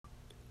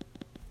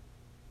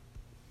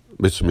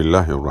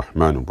Bismillahir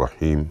Rahmanir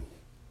Rahim.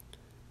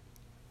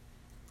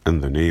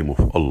 In the name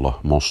of Allah,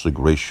 most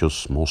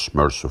gracious, most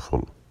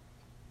merciful.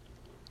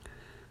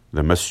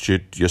 The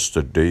Masjid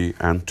Yesterday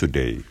and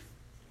Today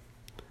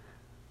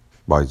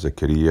by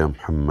Zakaria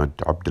Muhammad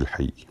Abdul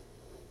Hayy.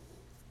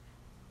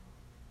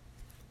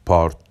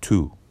 Part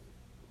 2,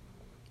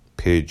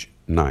 page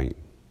 9.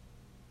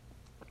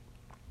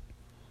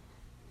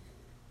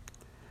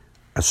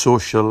 A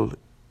social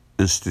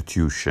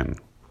institution.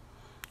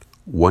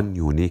 One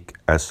unique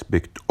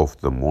aspect of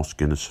the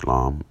mosque in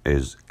Islam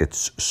is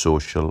its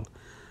social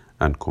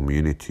and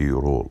community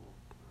role.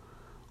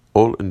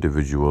 All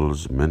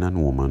individuals, men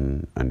and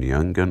women, and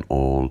young and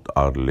old,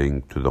 are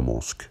linked to the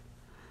mosque.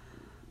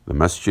 The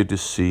masjid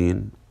is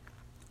seen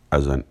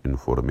as an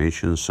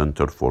information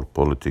center for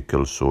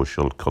political,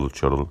 social,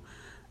 cultural,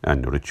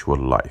 and ritual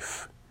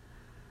life.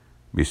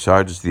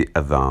 Besides the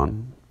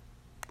adhan,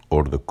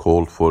 or the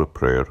call for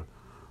prayer,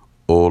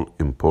 all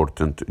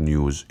important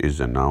news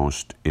is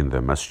announced in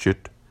the masjid.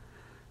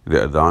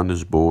 The adhan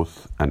is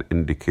both an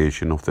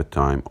indication of the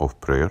time of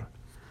prayer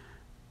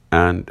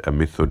and a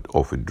method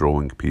of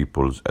drawing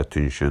people's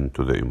attention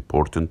to the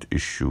important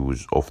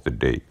issues of the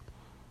day.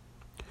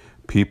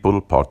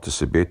 People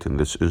participate in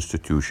this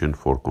institution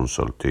for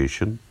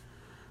consultation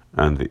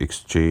and the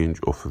exchange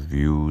of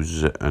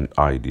views and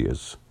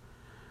ideas.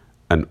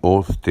 An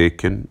oath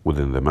taken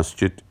within the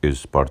masjid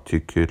is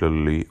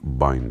particularly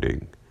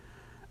binding.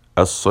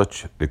 As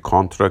such, the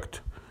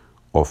contract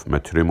of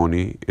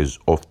matrimony is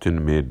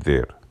often made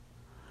there.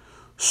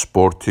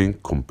 Sporting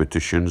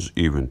competitions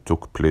even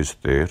took place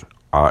there.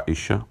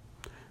 Aisha,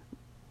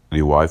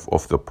 the wife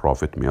of the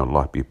Prophet, may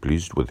Allah be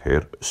pleased with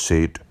her,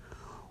 said,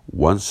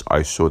 "Once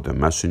I saw the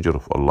Messenger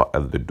of Allah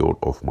at the door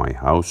of my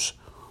house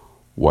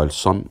while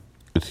some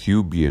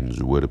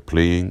Ethiopians were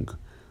playing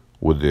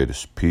with their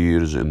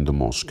spears in the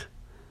mosque.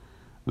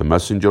 The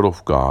Messenger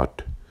of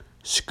God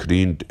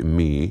screened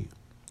me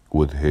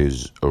with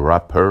his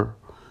wrapper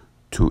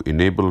to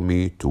enable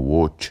me to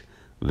watch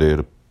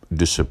their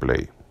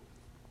display.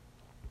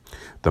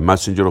 The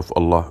Messenger of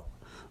Allah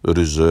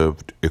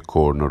reserved a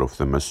corner of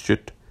the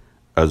masjid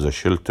as a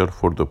shelter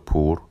for the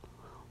poor,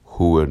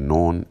 who were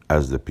known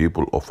as the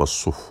people of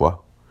As-Suffa.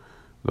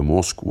 The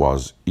mosque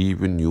was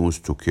even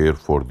used to care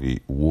for the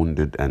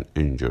wounded and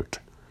injured."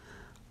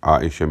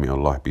 Aisha, may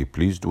Allah be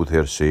pleased with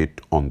her,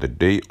 said, "On the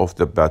day of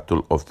the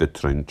Battle of the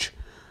Trench,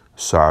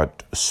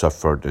 Sa'd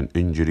suffered an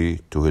injury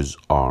to his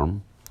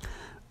arm,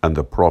 and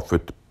the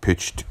Prophet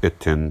pitched a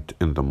tent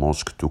in the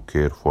mosque to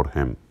care for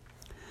him.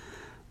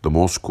 The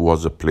mosque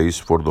was a place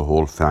for the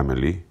whole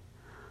family,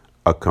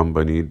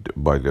 accompanied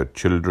by their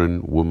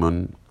children.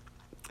 Women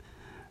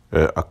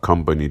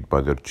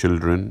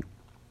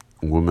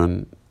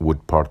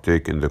would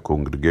partake in the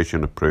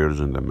congregational prayers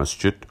in the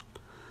masjid."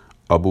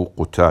 Abu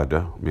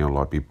Qatada, may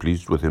Allah be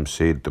pleased with him,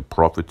 said, the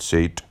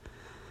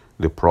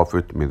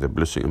Prophet, may the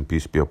blessing and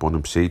peace be upon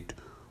him, said,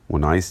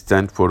 "When I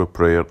stand for a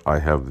prayer, I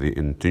have the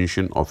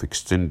intention of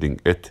extending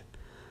it,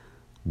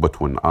 but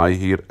when I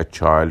hear a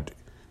child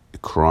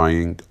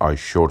crying, I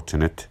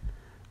shorten it,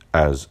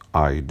 as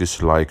I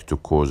dislike to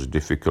cause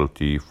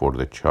difficulty for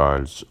the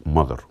child's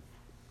mother."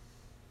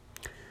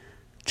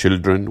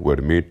 Children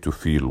were made to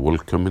feel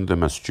welcome in the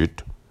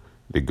masjid.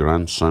 The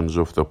grandsons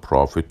of the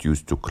Prophet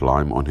used to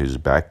climb on his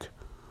back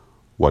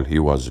while he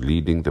was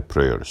leading the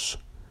prayers.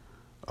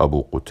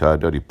 Abu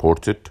Qatada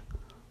reported,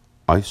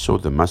 "I saw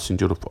the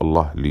Messenger of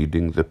Allah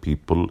leading the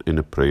people in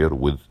a prayer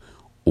with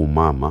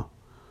Umama,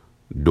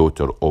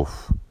 daughter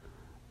of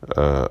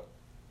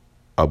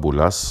Abu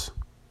Las,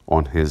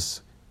 on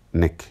his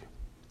neck.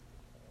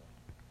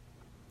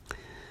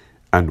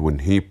 And when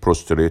he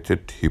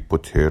prostrated, he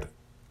put her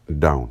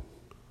down.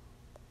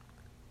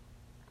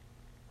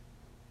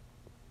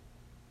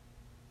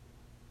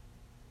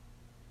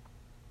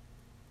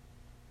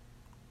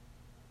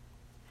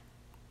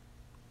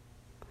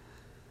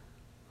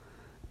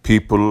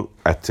 People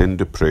attend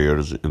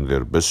prayers in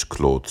their best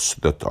clothes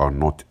that are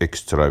not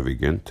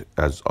extravagant,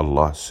 as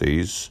Allah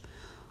says,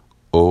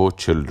 "O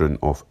children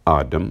of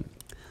Adam,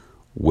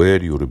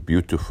 wear your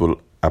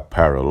beautiful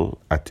apparel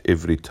at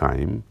every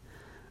time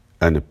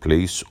and a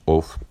place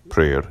of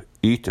prayer.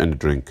 Eat and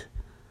drink,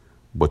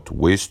 but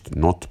waste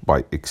not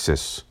by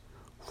excess,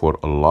 for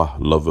Allah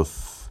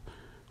loveth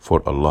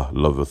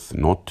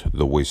not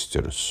the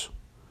wasters."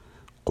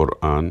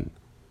 Quran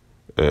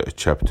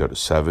chapter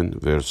 7,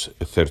 verse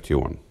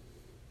 31.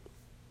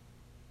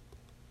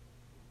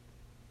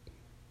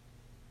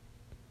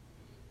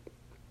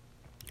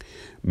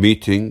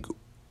 Meeting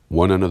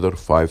one another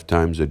 5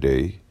 times a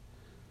day,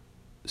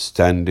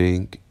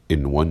 standing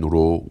in one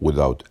row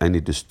without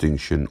any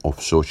distinction of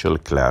social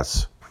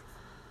class,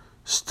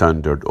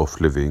 standard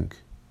of living,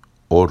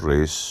 or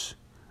race,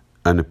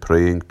 and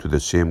praying to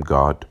the same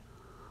God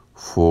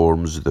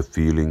forms the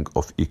feeling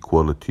of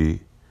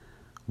equality,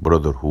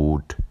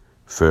 brotherhood,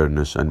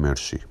 fairness, and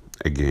mercy.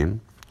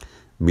 Again,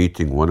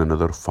 meeting one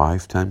another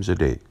 5 times a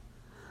day,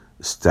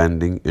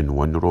 standing in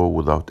one row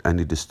without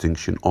any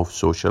distinction of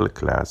social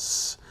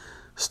class,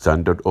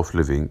 standard of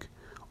living,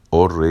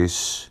 or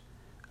race,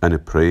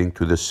 and praying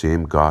to the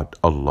same God,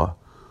 Allah,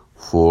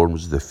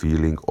 forms the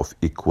feeling of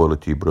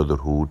equality,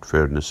 brotherhood,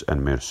 fairness,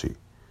 and mercy.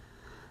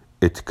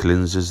 It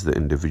cleanses the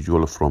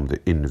individual from the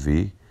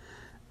envy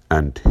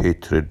and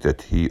hatred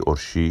that he or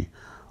she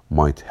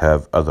might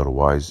have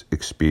otherwise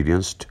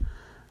experienced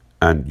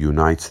and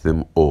unites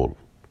them all.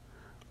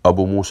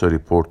 Abu Musa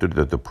reported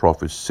that the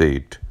Prophet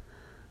said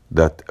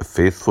that a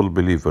faithful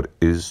believer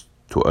is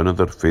to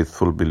another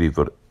faithful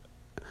believer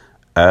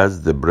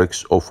as the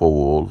bricks of a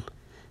wall,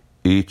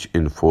 each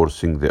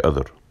enforcing the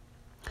other.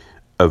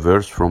 A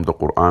verse from the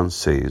Quran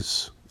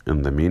says,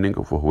 in the meaning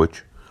of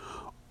which,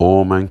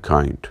 O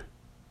mankind,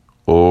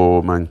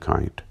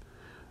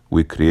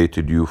 we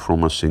created you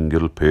from a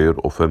single pair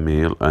of a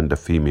male and a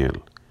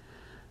female,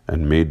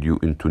 and made you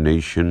into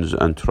nations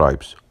and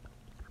tribes,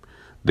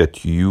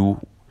 that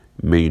you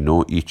may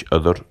know each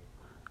other,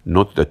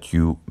 not that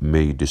you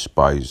may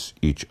despise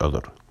each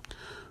other.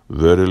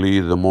 Verily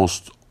the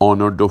most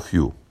honored of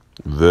you,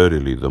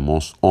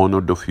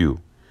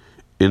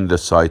 in the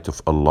sight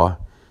of Allah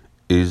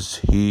is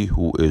he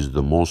who is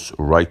the most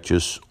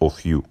righteous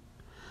of you,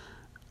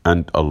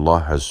 and Allah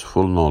has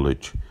full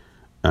knowledge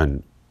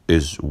and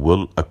is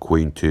well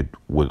acquainted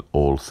with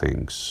all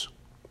things.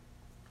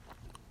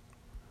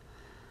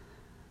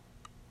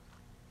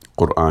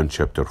 Quran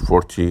chapter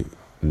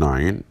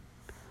 49,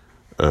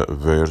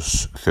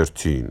 verse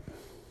 13.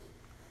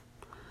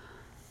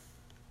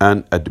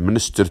 An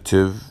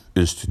administrative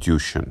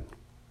institution.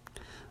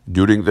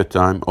 During the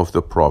time of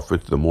the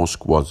Prophet, the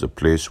mosque was a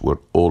place where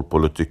all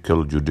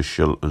political,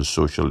 judicial, and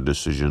social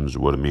decisions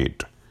were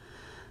made.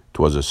 It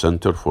was a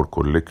center for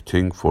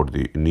collecting for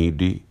the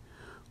needy,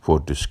 for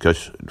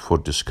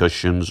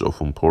discussions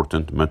of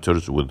important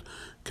matters with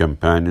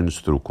companions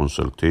through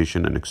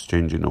consultation and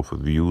exchanging of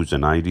views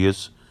and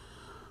ideas,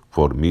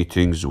 for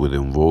meetings with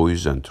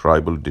envoys and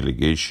tribal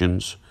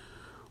delegations,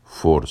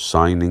 for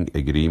signing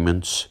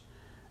agreements,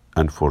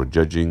 and for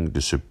judging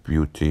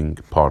disputing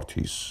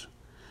parties.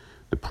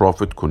 The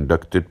Prophet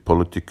conducted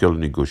political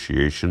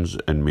negotiations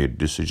and made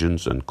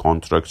decisions and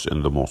contracts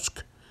in the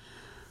mosque.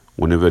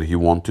 Whenever he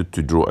wanted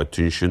to draw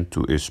attention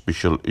to a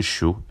special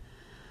issue,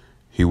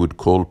 he would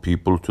call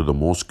people to the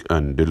mosque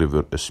and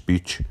deliver a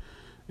speech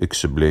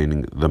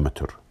explaining the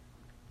matter.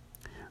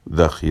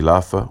 The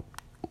Khilafah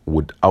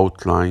would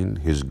outline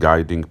his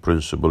guiding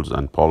principles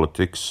and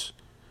politics.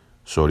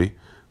 The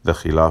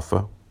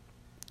Khilafah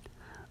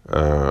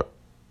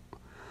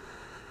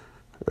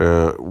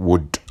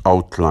would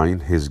outline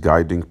his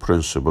guiding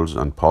principles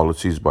and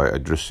policies by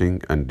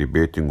addressing and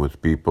debating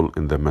with people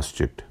in the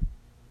masjid.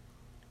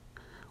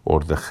 Or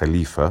the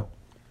Khalifa,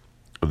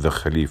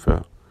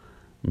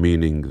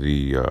 meaning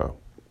the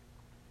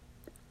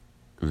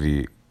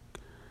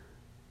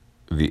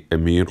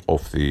Emir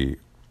of the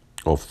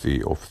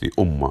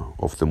Ummah,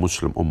 of the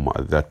Muslim Ummah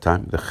at that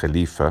time, the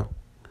Khalifa,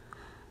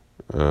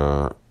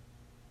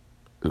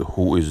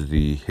 who is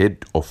the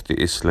head of the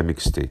Islamic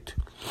State.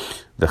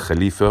 The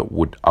Khalifa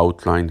would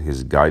outline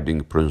his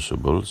guiding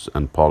principles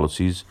and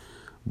policies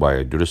by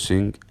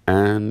addressing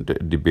and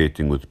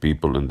debating with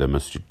people in the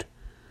masjid.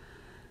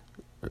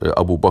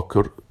 Abu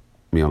Bakr,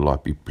 may Allah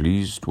be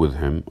pleased with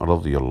him,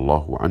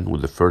 radiyallahu anhu,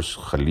 the first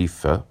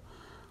Khalifa,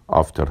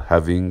 after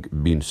having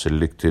been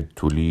selected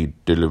to lead,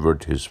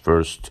 delivered his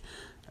first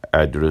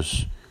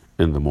address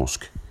in the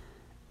mosque.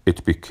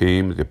 It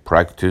became the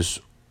practice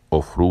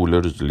of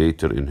rulers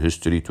later in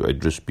history to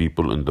address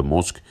people in the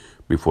mosque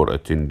before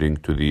attending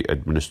to the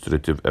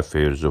administrative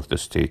affairs of the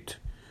state.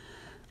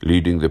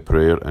 Leading the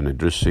prayer and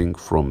addressing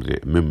from the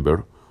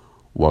minbar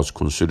was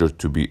considered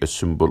to be a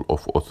symbol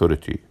of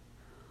authority.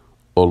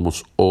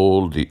 Almost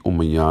all the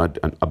Umayyad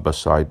and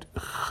Abbasid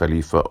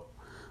Khalifa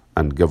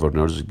and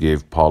governors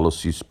gave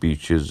policy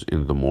speeches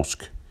in the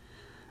mosque.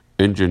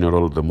 In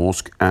general, the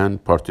mosque,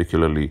 and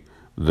particularly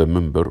the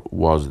minbar,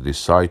 was the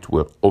site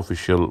where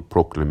official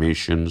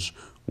proclamations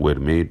were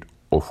made,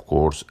 of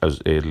course,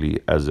 as early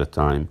as the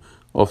time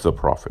of the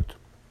Prophet.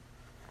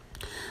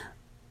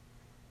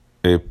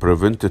 A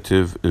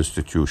preventative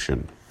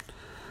institution.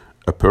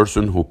 A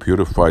person who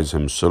purifies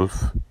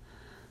himself,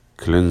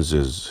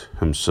 cleanses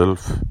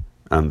himself,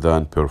 and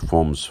then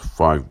performs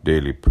 5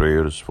 daily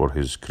prayers for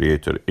his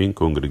Creator in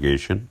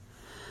congregation,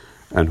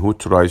 and who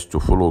tries to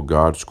follow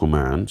God's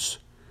commands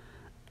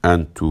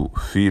and to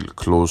feel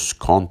close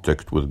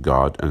contact with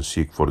God and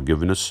seek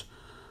forgiveness,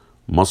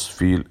 must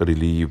feel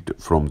relieved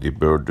from the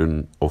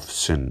burden of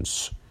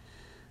sins.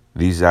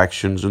 These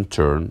actions, in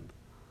turn,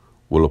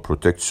 will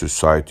protect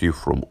society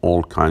from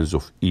all kinds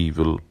of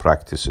evil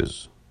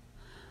practices.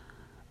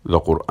 The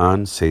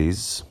Quran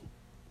says,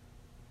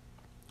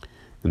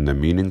 in the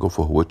meaning of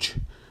which,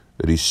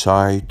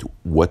 recite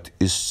what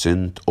is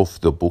sent of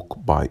the book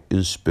by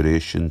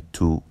inspiration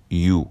to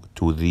you,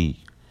 to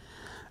thee,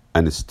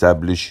 and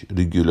establish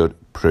regular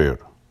prayer.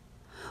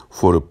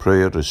 For a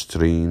prayer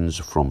restrains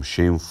from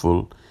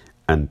shameful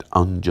and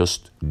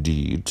unjust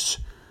deeds,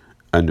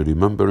 and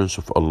remembrance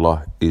of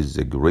Allah is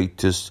the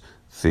greatest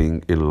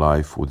thing in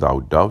life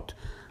without doubt,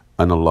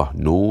 and Allah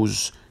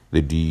knows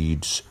the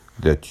deeds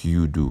that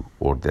you do,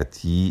 or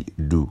that ye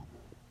do.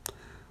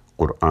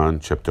 Quran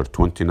chapter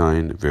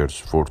 29 verse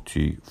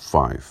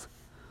 45.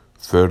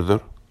 Further,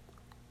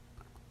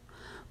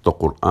 the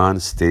Quran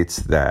states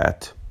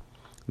that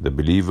the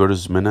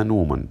believers, men and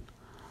women,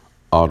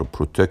 are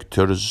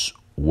protectors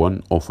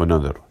one of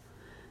another.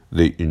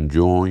 They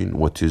enjoin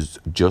what is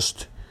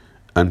just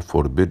and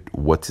forbid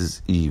what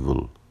is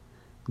evil.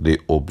 They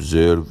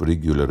observe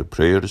regular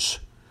prayers,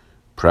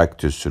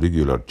 practice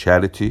regular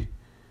charity,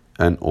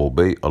 and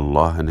obey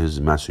Allah and His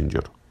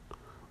Messenger.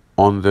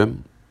 On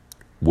them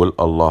will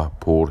Allah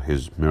pour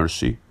His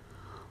mercy,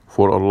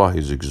 for Allah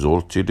is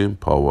exalted in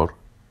power,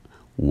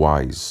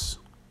 wise.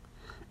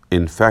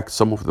 In fact,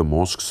 some of the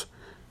mosques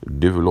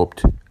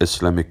developed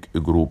Islamic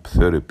group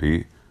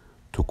therapy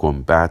to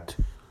combat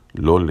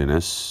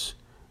loneliness,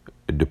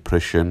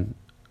 depression,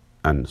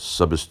 and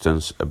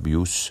substance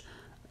abuse,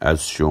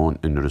 as shown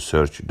in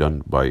research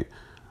done by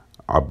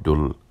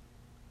Abdul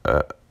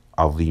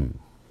Azim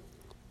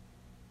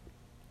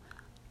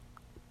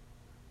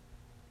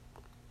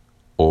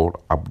or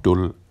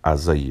Abdul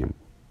Azim.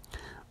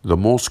 The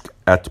mosque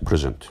at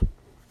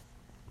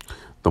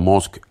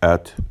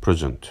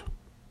present.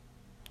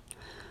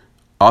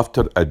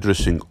 After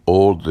addressing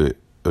all the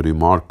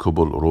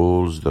remarkable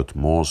roles that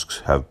mosques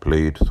have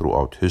played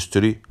throughout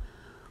history,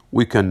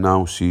 we can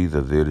now see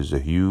that there is a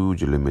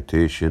huge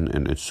limitation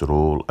in its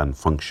role and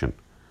function.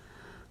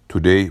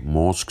 Today,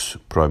 mosques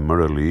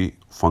primarily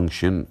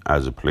function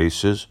as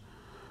places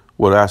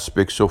where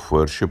aspects of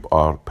worship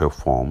are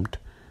performed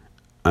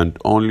and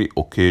only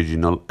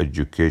occasional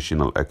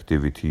educational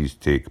activities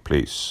take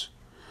place.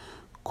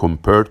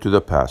 Compared to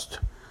the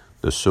past,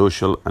 the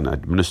social and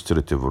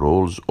administrative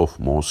roles of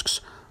mosques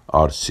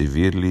are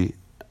severely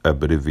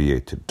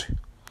abbreviated.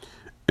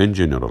 In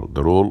general,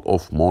 the role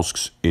of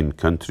mosques in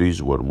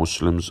countries where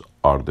Muslims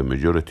are the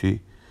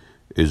majority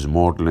is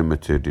more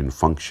limited in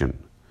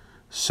function,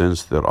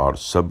 since there are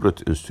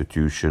separate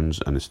institutions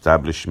and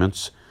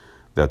establishments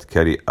that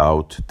carry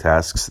out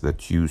tasks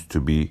that used to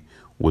be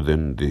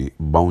within the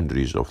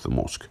boundaries of the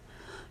mosque.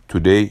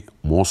 Today,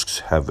 mosques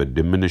have a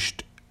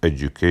diminished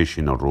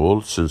educational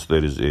role since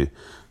there is a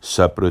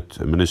separate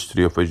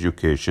Ministry of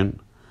Education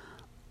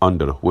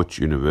under which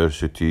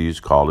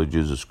universities,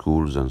 colleges,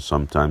 schools, and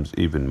sometimes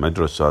even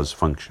madrasas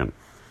function.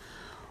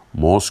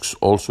 Mosques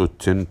also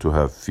tend to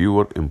have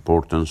fewer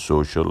important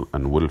social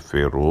and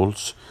welfare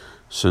roles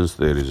since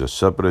there is a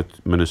separate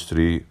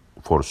Ministry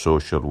for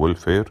Social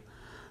Welfare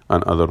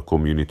and other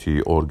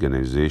community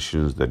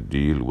organizations that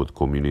deal with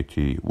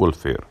community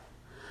welfare.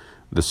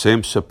 The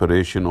same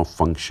separation of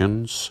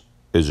functions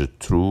is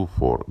true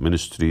for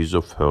ministries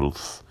of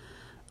health,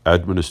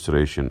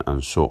 administration,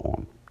 and so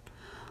on.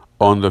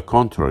 On the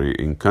contrary,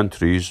 in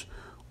countries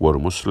where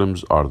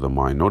Muslims are the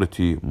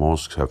minority,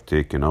 mosques have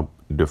taken up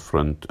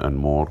different and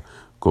more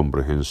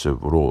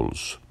comprehensive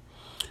roles.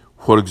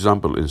 For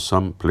example, in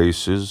some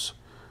places,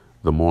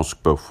 the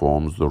mosque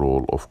performs the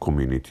role of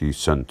community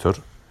center.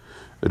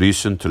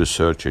 Recent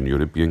research in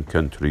European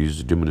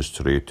countries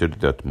demonstrated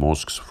that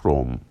mosques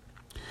form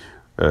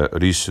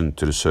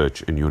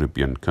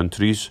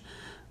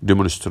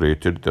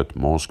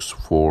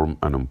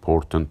an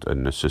important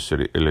and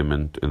necessary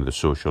element in the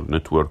social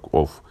network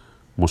of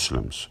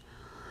Muslims.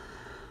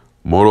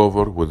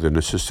 Moreover, with the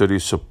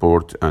necessary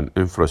support and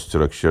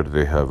infrastructure,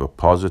 they have a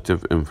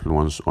positive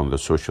influence on the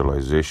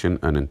socialization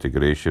and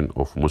integration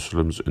of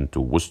Muslims into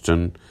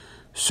Western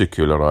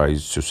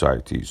secularized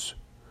societies.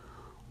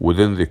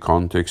 Within the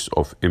context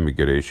of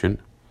immigration,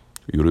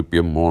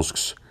 European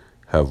mosques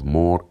have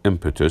more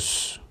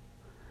impetus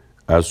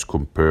as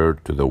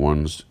compared to the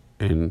ones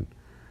in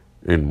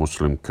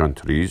Muslim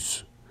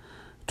countries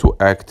to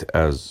act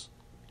as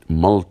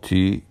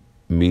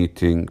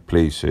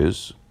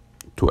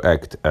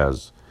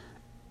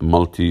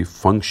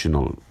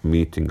multi-functional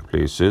meeting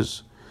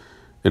places.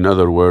 In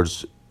other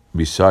words,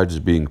 besides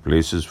being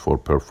places for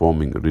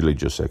performing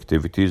religious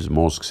activities,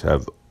 mosques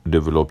have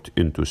developed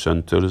into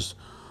centers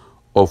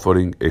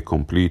offering a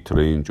complete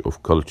range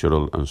of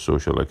cultural and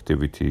social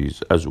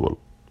activities as well.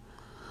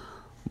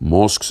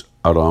 Mosques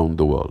around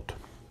the world.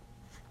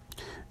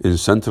 In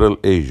Central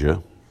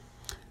Asia,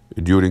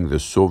 during the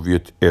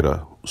Soviet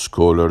era,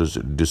 scholars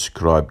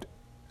described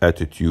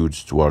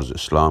attitudes towards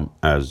Islam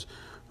as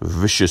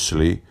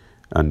viciously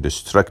and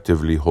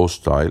destructively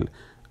hostile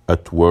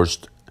at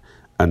worst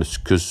and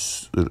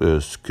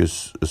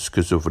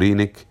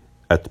schizophrenic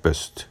at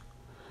best.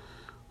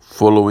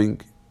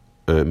 Following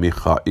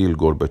Mikhail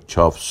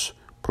Gorbachev's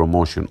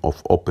promotion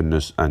of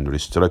openness and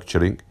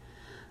restructuring,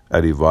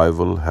 a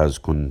revival has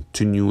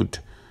continued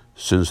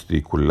since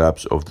the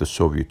collapse of the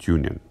Soviet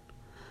Union.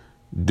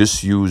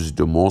 Disused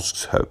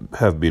mosques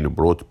have been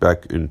brought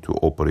back into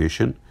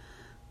operation,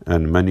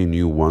 and many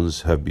new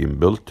ones have been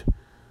built.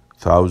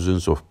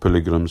 Thousands of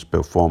pilgrims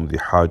perform the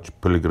Hajj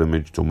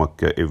pilgrimage to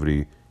Mecca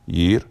every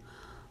year.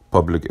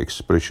 Public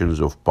expressions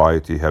of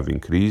piety have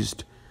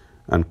increased,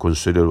 and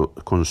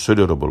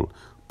considerable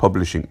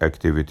publishing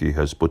activity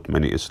has put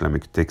many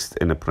Islamic texts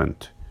in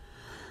print.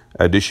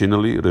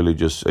 Additionally,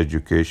 religious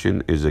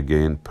education is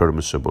again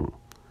permissible.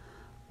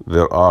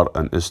 There are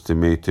an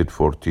estimated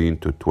 14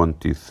 to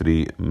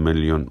 23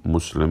 million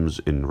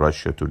Muslims in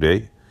Russia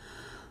today,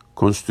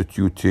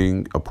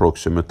 constituting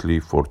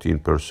approximately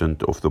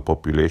 14% of the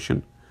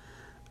population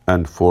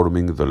and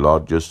forming the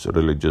largest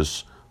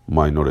religious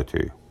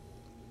minority.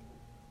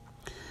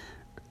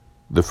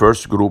 The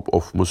first group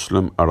of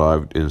Muslims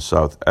arrived in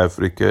South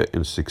Africa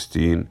in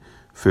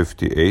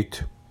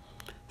 1658,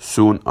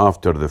 soon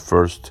after the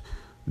first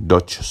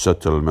Dutch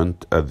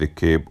settlement at the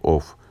Cape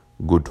of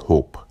Good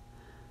Hope.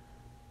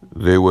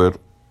 They were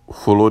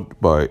followed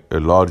by a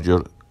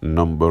larger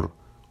number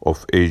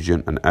of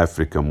Asian and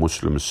African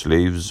Muslim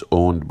slaves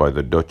owned by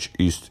the Dutch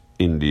East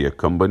India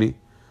Company,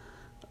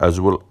 as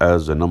well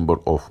as a number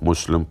of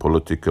Muslim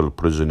political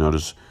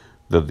prisoners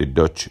that the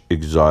Dutch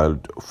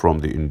exiled from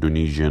the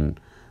Indonesian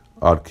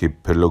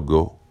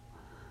archipelago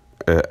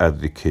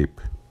at the Cape.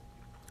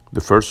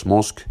 The first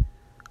mosque,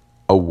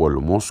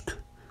 Awwal Mosque,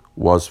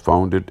 was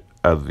founded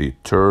at the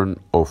turn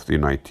of the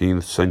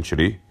 19th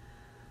century,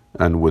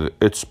 and with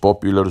its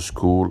popular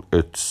school,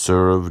 it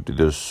served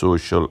the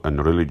social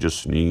and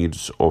religious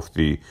needs of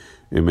the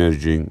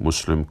emerging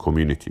Muslim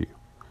community.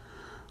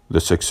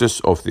 The success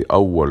of the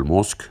Awwal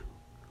Mosque,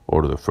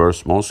 or the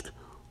first mosque,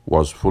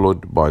 was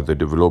followed by the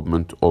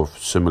development of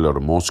similar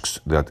mosques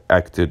that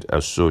acted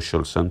as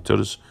social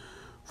centers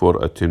for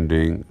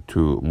attending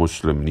to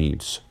Muslim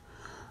needs.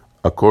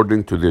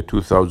 According to the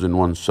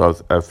 2001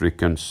 South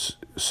African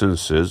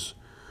census,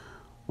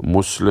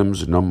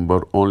 Muslims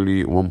number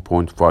only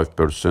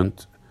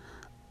 1.5%,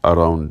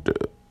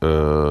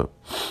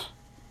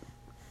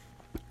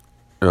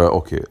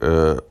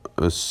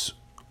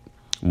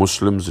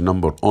 Muslims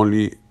number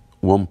only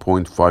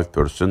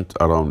 1.5%,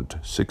 around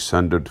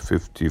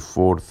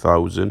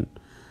 654,000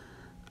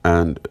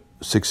 and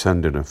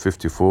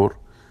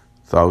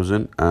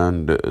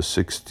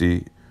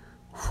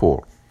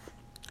 654,064,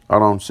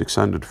 around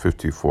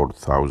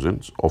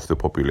 654,000 of the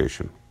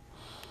population.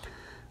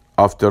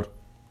 After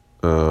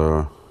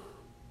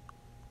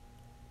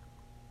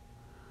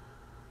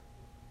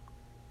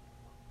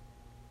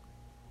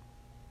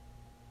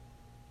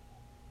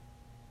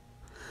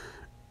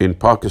in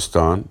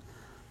Pakistan,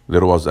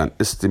 there was an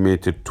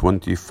estimated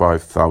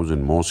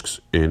 25,000 mosques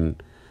in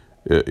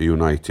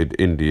United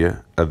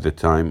India at the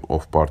time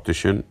of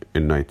partition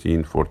in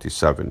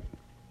 1947.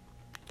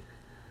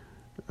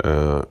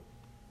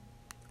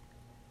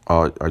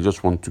 I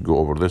just want to go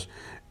over this.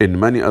 In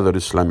many other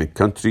Islamic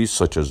countries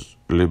such as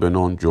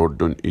Lebanon,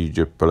 Jordan,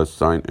 Egypt,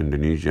 Palestine,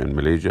 Indonesia, and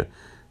Malaysia,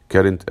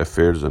 current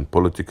affairs and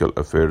political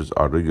affairs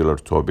are regular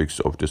topics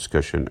of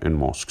discussion in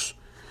mosques.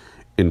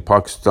 In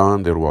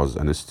Pakistan, there was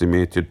an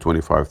estimated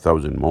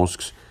 25,000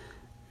 mosques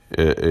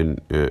in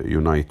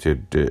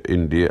United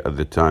India at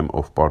the time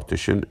of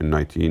partition in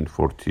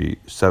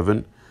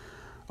 1947.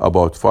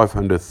 About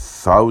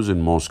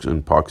 500,000 mosques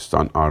in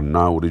Pakistan are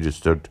now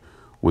registered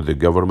with the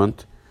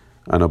government,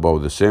 and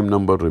about the same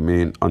number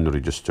remain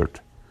unregistered.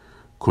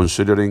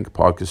 Considering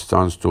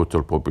Pakistan's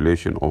total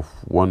population of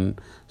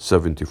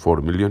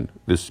 174 million,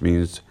 this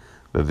means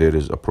that there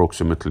is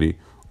approximately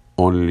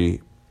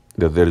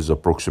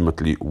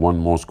one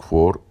mosque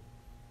for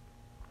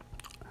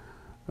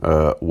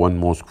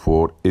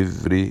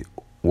every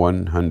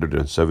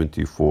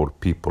 174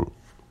 people.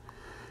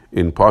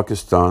 In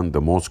Pakistan,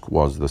 the mosque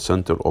was the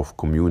center of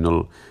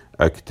communal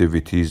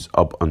activities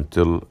up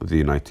until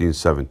the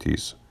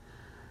 1970s.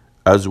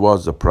 As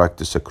was the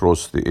practice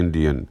across the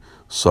Indian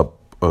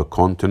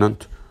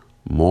subcontinent,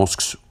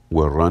 mosques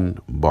were run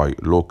by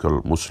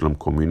local Muslim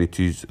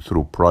communities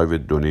through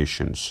private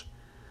donations.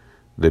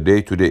 The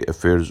day-to-day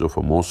affairs of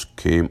a mosque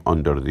came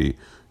under the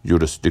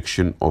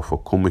jurisdiction of a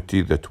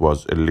committee that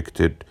was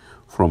elected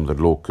from the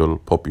local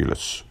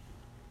populace.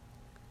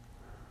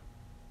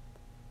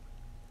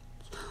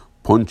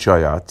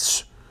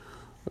 Panchayats,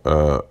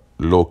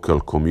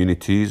 local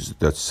communities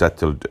that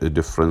settled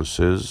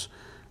differences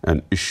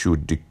and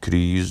issued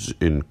decrees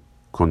in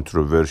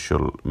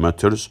controversial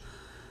matters.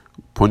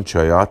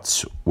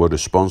 Panchayats were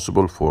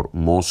responsible for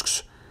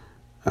mosques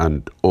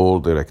and all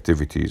their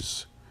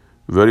activities.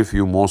 Very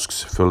few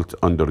mosques fell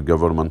under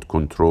government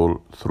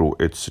control through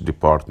its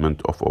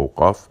Department of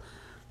Awqaf,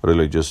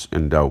 religious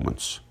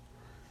endowments.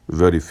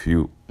 Very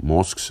few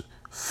mosques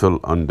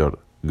fell under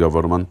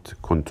government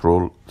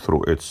control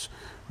through its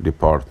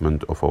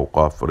Department of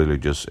Awqaf,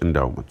 religious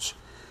endowments.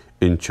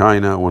 In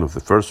China, one of the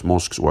first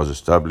mosques was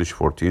established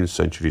 14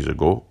 centuries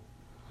ago.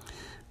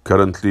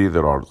 Currently,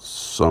 there are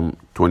some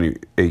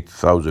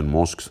 28,000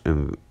 mosques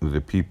in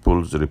the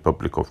People's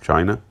Republic of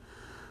China.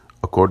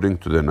 According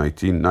to the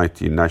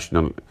 1990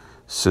 National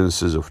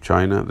Census of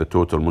China, the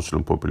total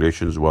Muslim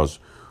population was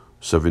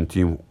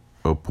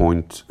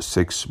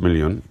 17.6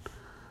 million.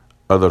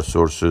 Other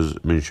sources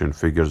mention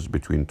figures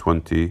between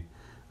 20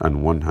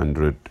 and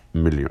 100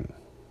 million.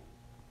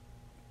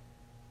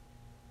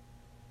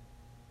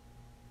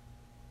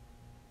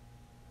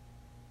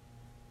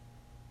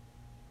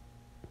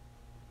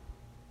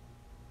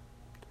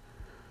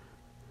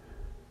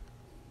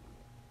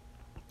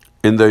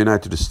 In the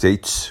United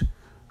States,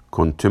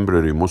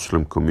 contemporary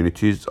Muslim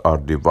communities are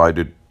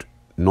divided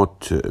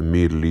not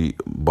merely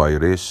by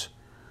race,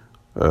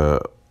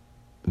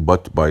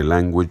 but by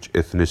language,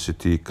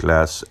 ethnicity,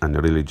 class, and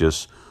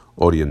religious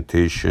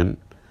orientation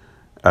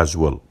as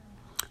well.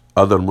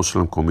 Other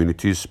Muslim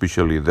communities,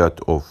 especially that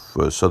of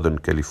Southern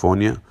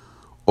California,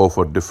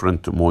 offer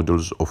different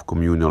models of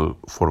communal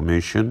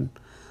formation,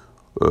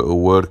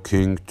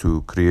 working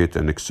to create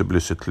an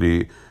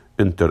explicitly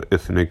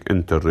inter-ethnic,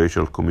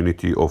 interracial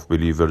community of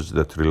believers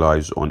that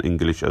relies on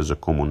English as a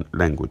common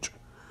language.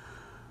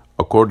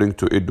 According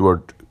to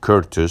Edward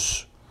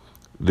Curtis,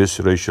 this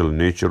racial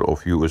nature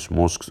of U.S.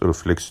 mosques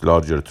reflects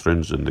larger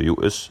trends in the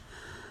U.S.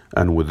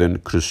 and within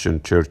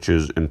Christian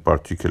churches in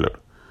particular.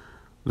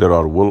 There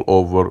are well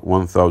over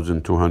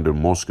 1,200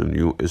 mosques in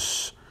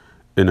U.S.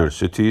 inner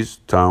cities,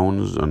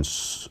 towns, and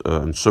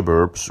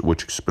suburbs,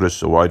 which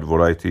express a wide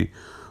variety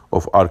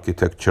of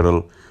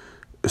architectural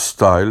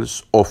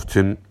styles,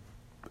 often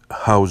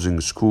housing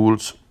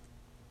schools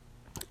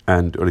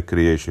and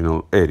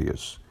recreational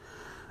areas.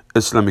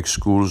 Islamic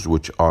schools,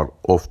 which are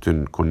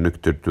often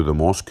connected to the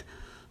mosque,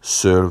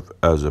 serve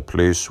as a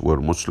place where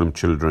Muslim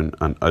children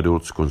and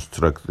adults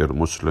construct their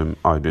Muslim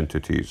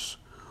identities.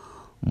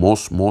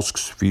 Most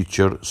mosques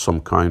feature some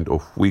kind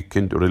of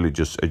weekend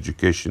religious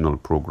educational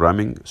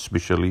programming,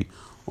 especially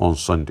on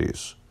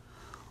Sundays.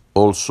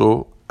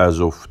 Also,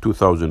 as of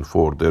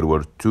 2004, there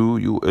were 2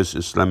 U.S.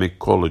 Islamic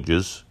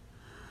colleges.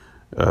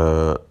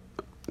 There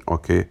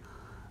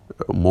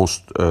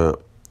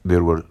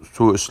were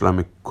 2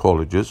 Islamic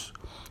colleges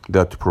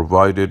that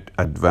provided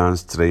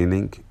advanced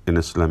training in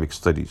Islamic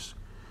studies.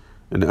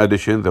 In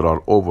addition, there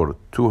are over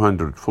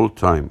 200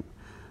 full-time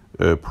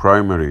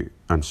primary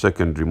and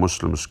secondary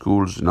Muslim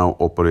schools now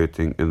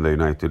operating in the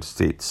United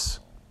States.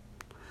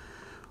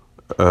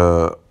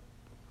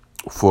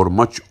 For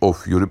much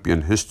of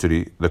European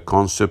history, the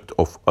concept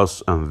of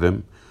us and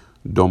them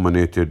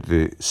dominated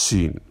the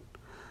scene.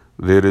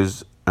 There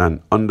is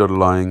an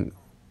underlying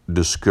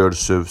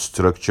discursive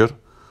structure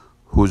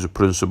whose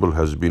principle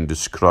has been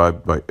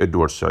described by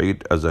Edward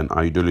Said as an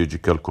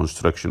ideological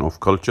construction of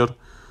culture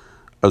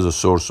as a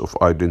source of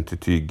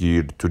identity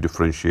geared to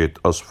differentiate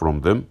us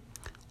from them,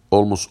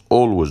 almost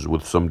always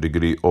with some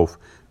degree of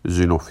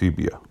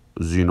xenophobia.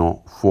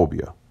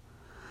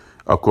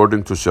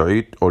 According to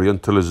Said,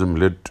 Orientalism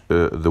led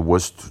the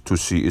West to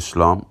see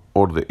Islam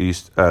or the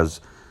East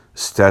as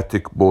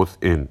static both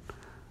in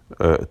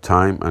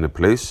time and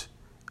place,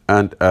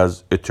 and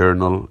as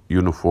eternal,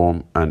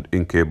 uniform, and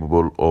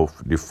incapable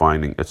of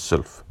defining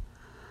itself.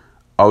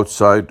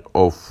 Outside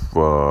of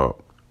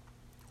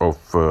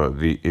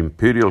the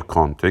imperial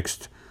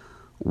context,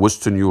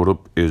 Western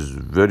Europe is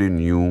very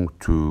new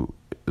to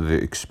the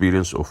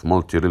experience of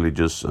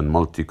multi-religious and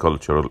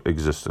multicultural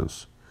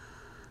existence.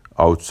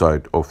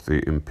 Outside of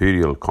the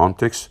imperial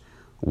context,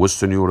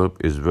 Western Europe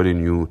is very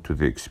new to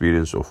the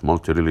experience of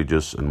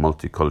multi-religious and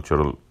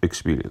multicultural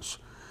experience.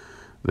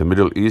 The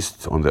Middle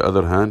East, on the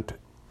other hand,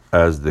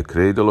 as the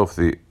cradle of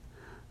the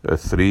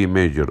 3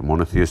 major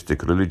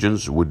monotheistic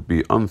religions, would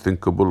be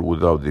unthinkable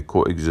without the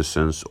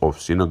coexistence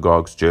of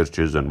synagogues,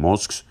 churches, and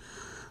mosques,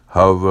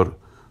 however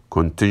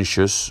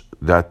contentious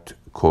that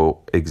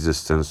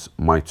coexistence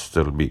might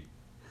still be.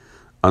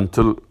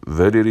 Until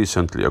very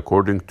recently,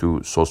 according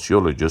to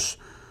sociologists,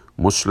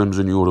 Muslims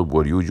in Europe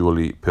were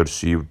usually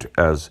perceived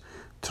as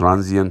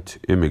transient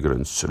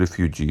immigrants,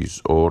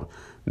 refugees, or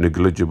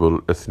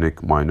negligible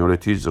ethnic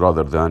minorities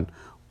rather than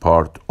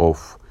part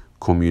of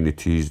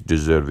communities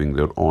deserving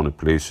their own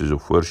places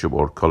of worship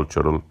or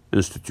cultural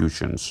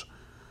institutions.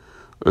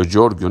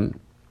 Jorgen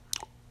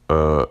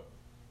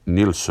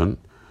Nielsen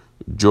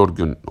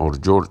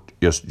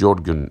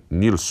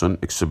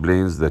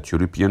explains that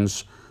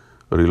Europeans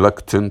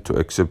reluctant to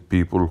accept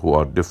people who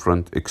are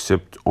different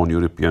except on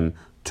European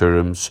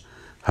terms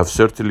have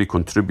certainly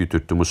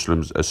contributed to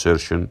Muslims'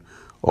 assertion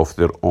of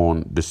their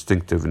own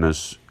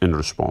distinctiveness in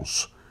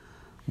response.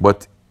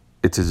 But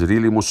it is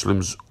really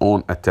Muslims'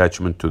 own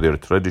attachment to their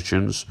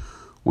traditions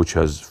which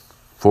has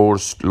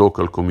forced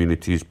local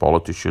communities,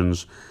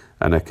 politicians,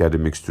 and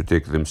academics to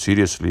take them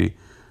seriously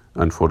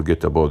and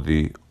forget about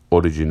the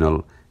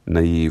original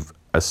naive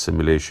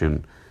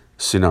assimilation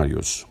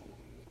scenarios.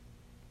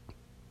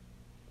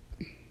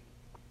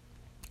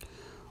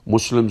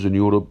 Muslims in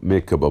Europe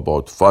make up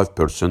about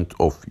 5%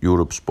 of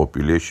Europe's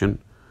population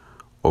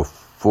of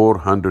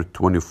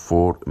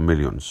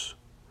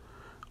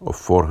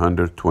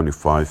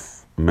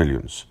 425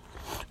 millions.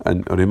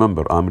 And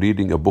remember, I'm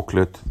reading a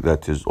booklet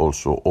that is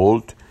also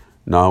old.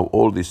 Now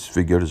all these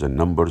figures and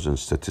numbers and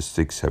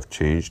statistics have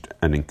changed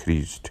and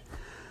increased.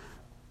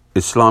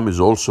 Islam is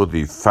also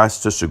the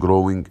fastest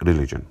growing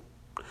religion.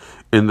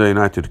 In the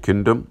United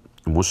Kingdom,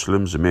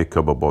 Muslims make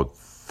up about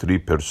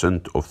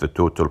 3% of the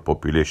total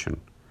population.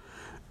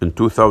 In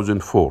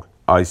 2004,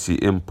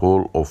 ICM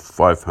poll of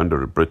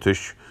 500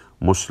 British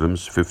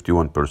Muslims,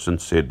 51%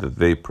 said that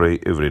they pray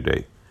every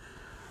day.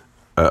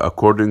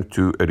 According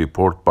to a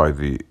report by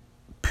the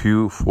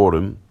Pew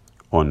Forum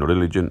on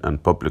Religion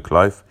and Public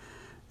Life,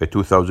 a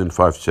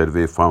 2005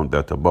 survey found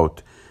that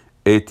about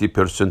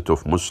 80%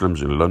 of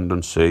Muslims in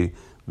London say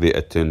they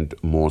attend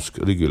mosque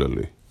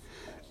regularly.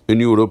 In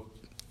Europe,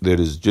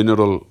 there is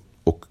general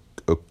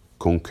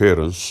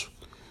concurrence.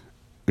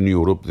 In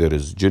Europe, there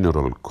is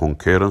general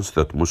concurrence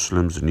that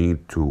Muslims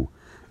need to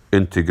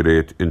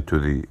integrate into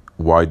the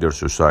wider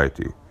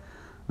society.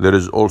 There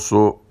is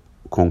also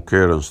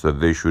concurrence that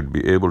they should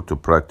be able to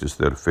practice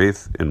their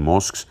faith in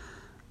mosques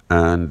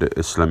and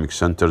Islamic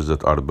centers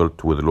that are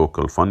built with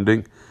local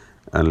funding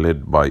and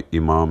led by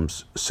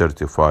imams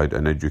certified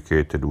and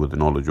educated with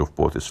knowledge of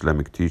both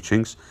Islamic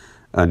teachings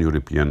and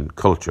European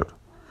culture.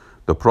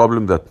 The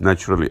problem that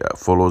naturally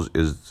follows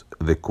is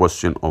the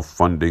question of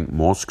funding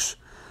mosques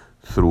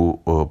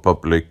through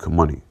public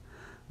money.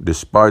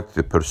 Despite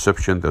the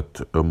perception that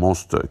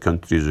most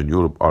countries in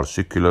Europe are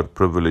secular,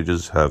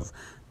 privileges have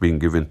been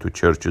given to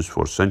churches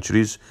for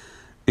centuries,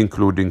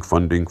 including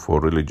funding for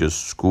religious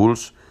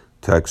schools,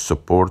 tax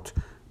support,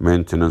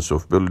 maintenance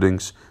of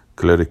buildings,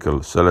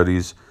 clerical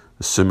salaries,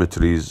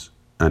 cemeteries,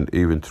 and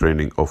even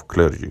training of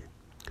clergy.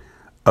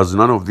 As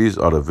none of these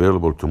are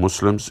available to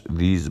Muslims,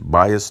 these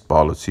biased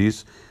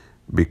policies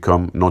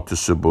become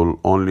noticeable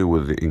only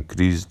with the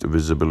increased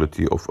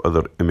visibility of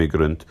other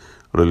immigrant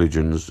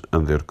religions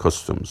and their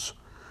customs.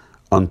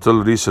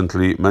 Until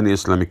recently, many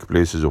Islamic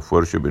places of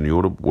worship in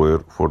Europe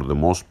were, for the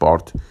most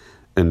part,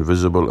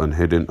 invisible and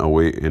hidden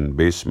away in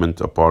basement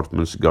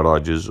apartments,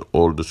 garages,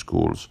 old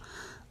schools,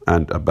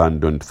 and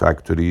abandoned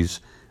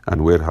factories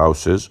and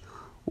warehouses,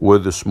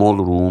 with small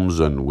rooms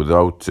and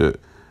without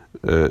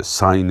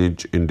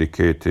signage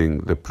indicating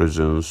the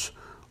presence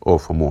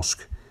of a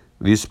mosque.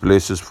 These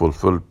places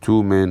fulfilled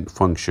two main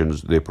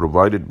functions. They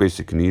provided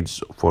basic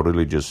needs for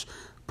religious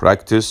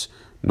practice,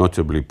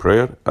 notably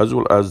prayer, as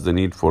well as the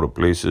need for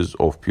places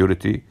of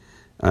purity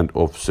and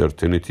of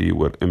certainty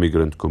where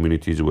immigrant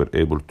communities were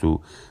able to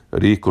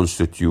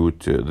reconstitute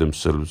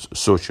themselves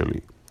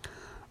socially.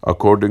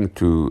 According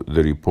to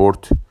the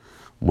report,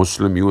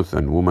 Muslim youth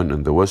and women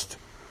in the West,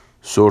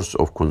 source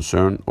of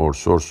concern or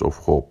source of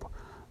hope.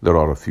 There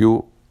are a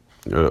few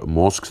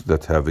mosques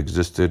that have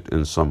existed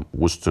in some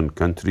Western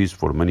countries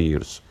for many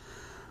years.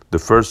 The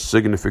first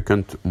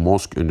significant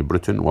mosque in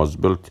Britain was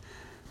built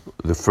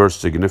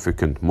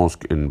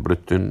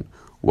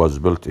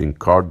in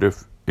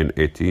Cardiff in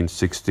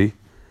 1860,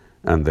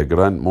 and the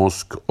Grand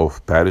Mosque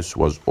of Paris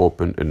was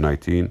opened in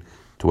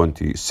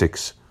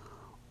 1926.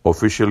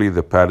 Officially,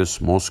 the Paris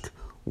Mosque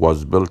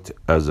was built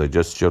as a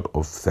gesture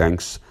of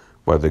thanks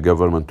by the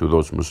government to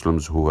those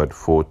Muslims who had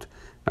fought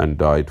and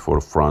died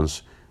for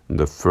France in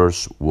the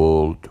First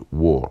World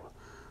War.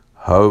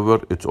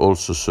 However, it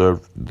also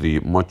served the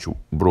much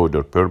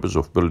broader purpose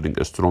of building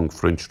a strong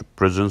French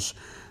presence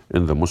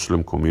in the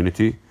Muslim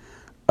community.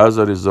 As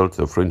a result,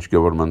 the French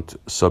government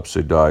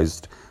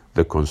subsidized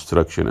the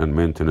construction and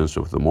maintenance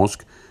of the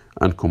mosque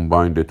and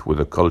combined it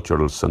with a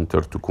cultural center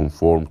to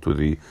conform to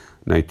the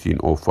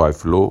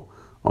 1905 law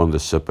on the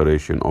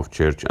separation of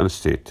church and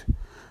state.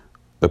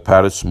 The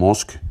Paris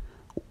Mosque,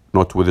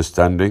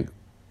 notwithstanding,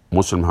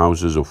 Muslim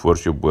houses of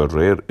worship were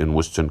rare in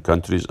Western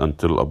countries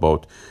until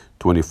about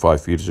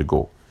 25 years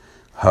ago.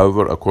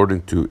 However,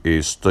 according to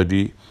a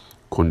study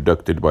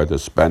conducted by the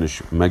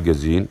Spanish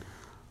magazine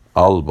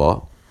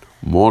Alba,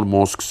 more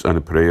mosques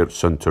and prayer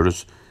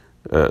centers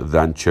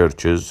than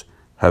churches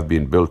have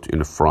been built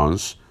in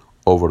France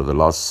over the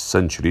last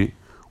century,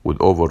 with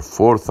over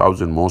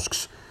 4,000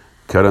 mosques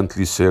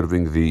currently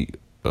serving the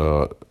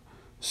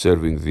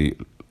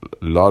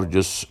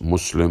largest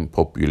Muslim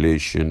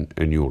population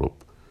in Europe.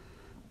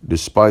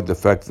 Despite the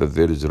fact that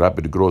there is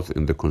rapid growth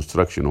in the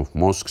construction of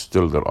mosques,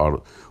 still there are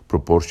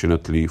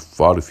proportionately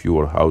far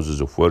fewer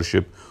houses of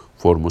worship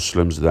for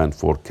Muslims than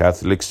for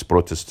Catholics,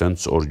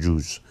 Protestants, or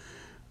Jews.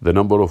 The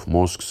number of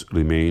mosques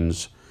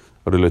remains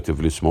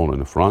relatively small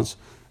in France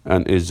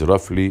and is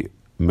roughly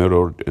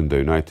mirrored in the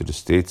United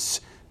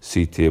States.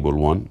 See Table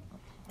 1.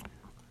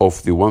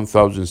 Of the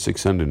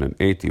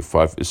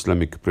 1,685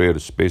 Islamic prayer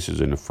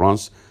spaces in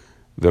France,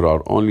 there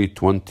are only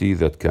 20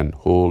 that can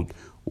hold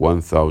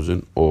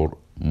 1,000 or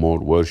more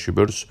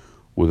worshippers,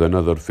 with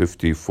another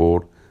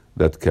 54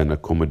 that can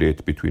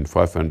accommodate between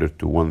 500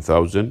 to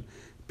 1,000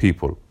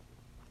 people.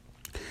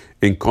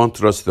 In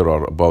contrast, there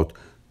are about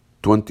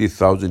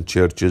 20,000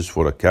 churches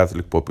for a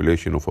Catholic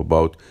population of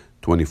about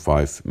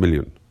 25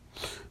 million.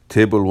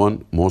 Table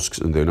 1, mosques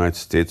in the United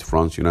States,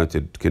 France,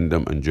 United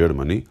Kingdom, and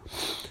Germany.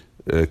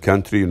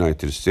 Country,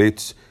 United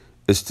States,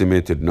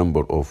 estimated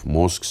number of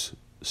mosques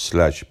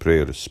 /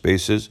 prayer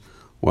spaces,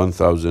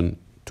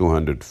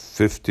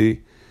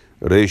 1,250.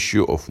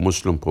 Ratio of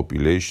Muslim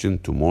population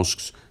to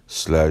mosques /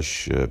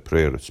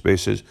 prayer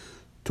spaces,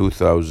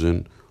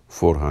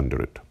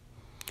 2,400.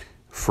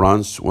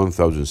 France,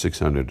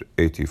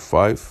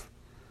 1,685.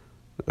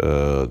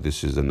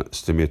 This is an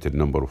estimated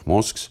number of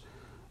mosques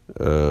 /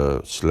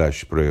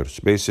 prayer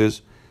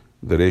spaces.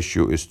 The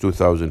ratio is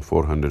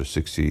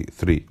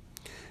 2,463.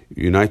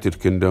 United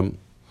Kingdom,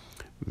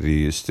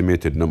 the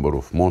estimated number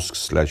of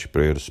mosques /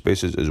 prayer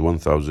spaces is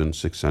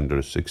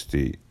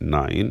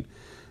 1,669.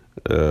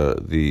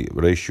 The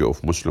ratio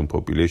of Muslim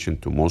population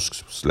to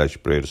mosques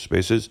 / prayer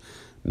spaces,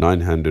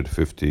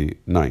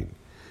 959.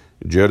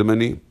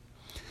 Germany,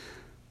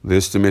 The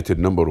estimated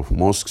number of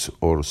mosques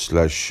or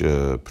slash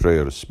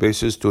prayer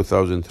spaces,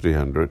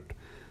 2,300.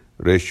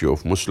 Ratio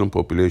of Muslim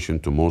population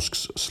to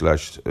mosques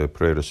slash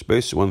prayer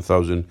space,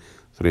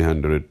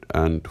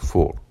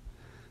 1,304.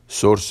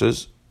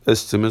 Sources,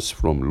 estimates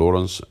from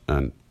Lawrence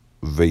and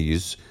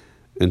Weiss,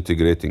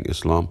 Integrating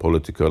Islam,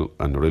 Political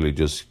and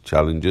Religious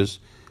Challenges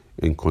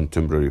in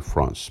Contemporary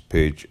France,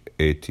 page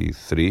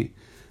 83,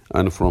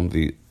 and from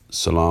the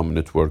Salam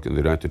Network in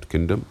the United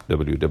Kingdom,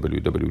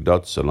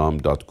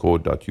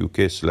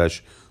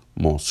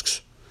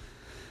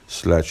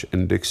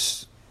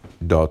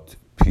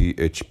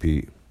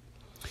 www.salam.co.uk/mosques/index.php.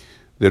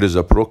 There is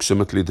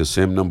approximately the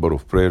same number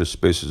of prayer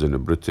spaces in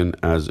Britain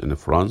as in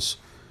France,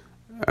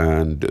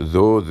 and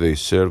though they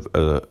serve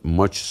a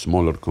much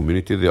smaller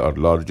community, they are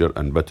larger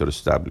and better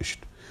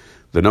established.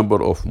 The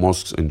number of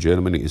mosques in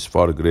Germany is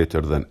far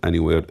greater than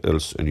anywhere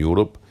else in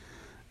Europe,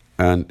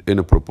 and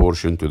in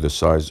proportion to the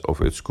size of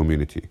its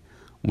community.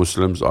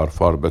 Muslims are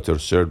far better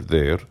served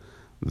there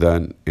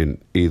than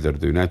in either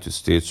the United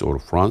States or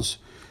France.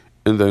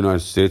 In the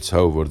United States,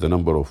 however, the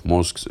number of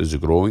mosques is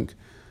growing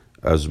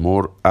as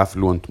more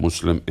affluent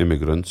Muslim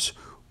immigrants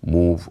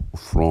move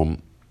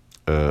from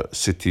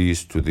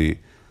cities to the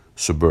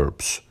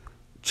suburbs.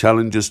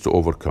 Challenges to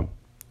overcome.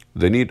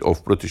 The need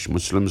of British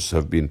Muslims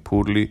have been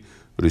poorly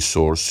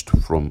resourced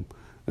from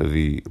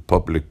the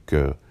public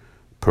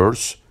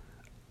purse,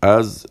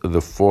 as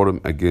the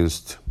Forum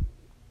Against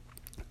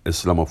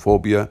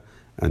Islamophobia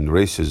and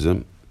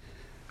Racism,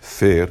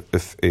 FAIR,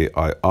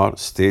 F-A-I-R,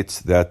 states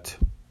that